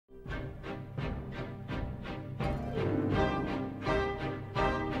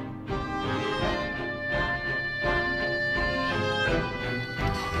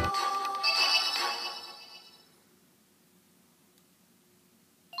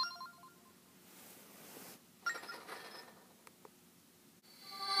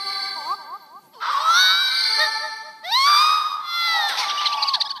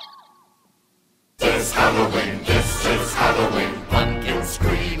Halloween, this is Halloween. Pumpkins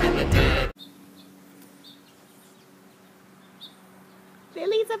scream in the dirt.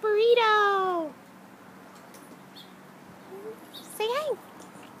 Lily's a burrito. Say hi.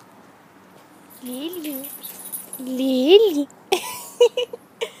 Lily. Lily.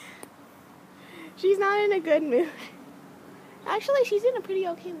 She's not in a good mood. Actually, she's in a pretty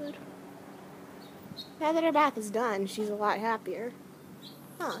okay mood. Now that her bath is done, she's a lot happier.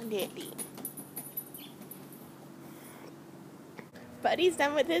 Oh, Lily. Buddy's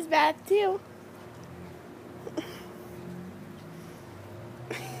done with his bath too.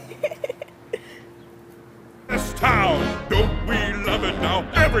 This town, don't we love it now?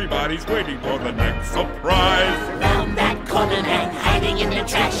 Everybody's waiting for the next surprise. Round that corner and hiding in the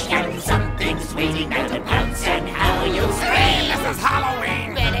trash can, something's waiting there to pounce, and how you'll scream. This is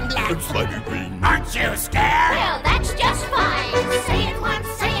Halloween. Red and black. It's slimy green. Aren't you scared? Well, that's just fine. Say it once,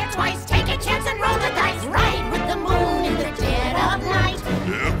 say it twice, take a chance and roll the dice. Ride with the moon in the dead of night.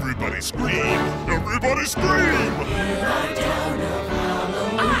 Everybody scream! Everybody scream!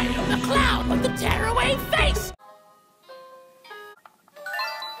 I am the clown with the tearaway face.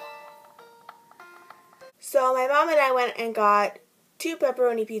 So my mom and I went and got 2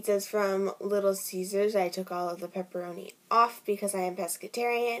 pepperoni pizzas from Little Caesars. I took all of the pepperoni off because I am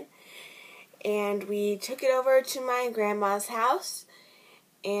pescatarian. And we took it over to my grandma's house.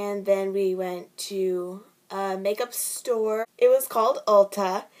 And then we went to a makeup store. It was called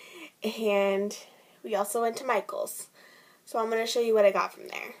Ulta. And we also went to Michael's. So I'm going to show you what I got from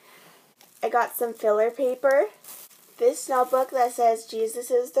there. I got some filler paper. This notebook that says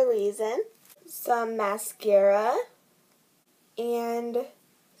Jesus is the reason. Some mascara. And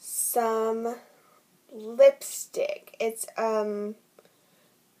some lipstick. It's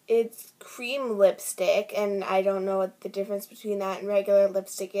cream lipstick, and I don't know what the difference between that and regular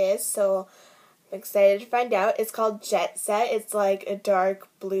lipstick is, so I'm excited to find out. It's called Jet Set. It's like a dark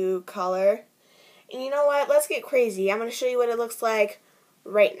blue color. And you know what? Let's get crazy. I'm going to show you what it looks like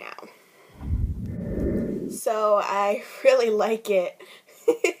right now. So I really like it.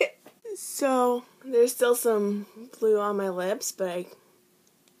 So there's still some blue on my lips, but I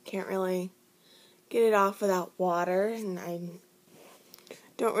can't really get it off without water, and I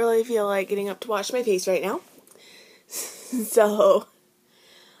don't really feel like getting up to wash my face right now. So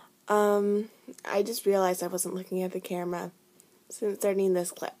I just realized I wasn't looking at the camera since starting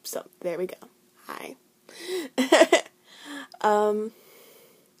this clip, so there we go. Hi.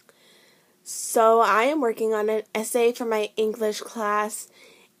 So I am working on an essay for my English class,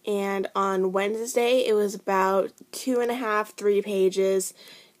 and on Wednesday it was about 2.5, 3 pages.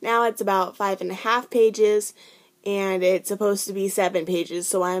 Now it's about 5.5 pages, and it's supposed to be 7 pages,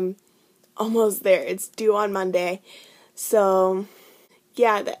 so I'm almost there. It's due on Monday. So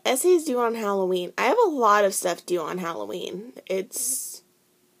yeah, the essay is due on Halloween. I have a lot of stuff due on Halloween. It's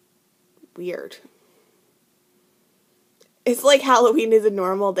weird. It's like Halloween is a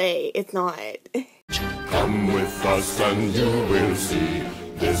normal day. It's not. Come with us and you will see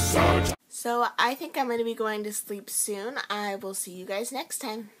this our So I think I'm going to be going to sleep soon. I will see you guys next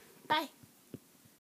time. Bye.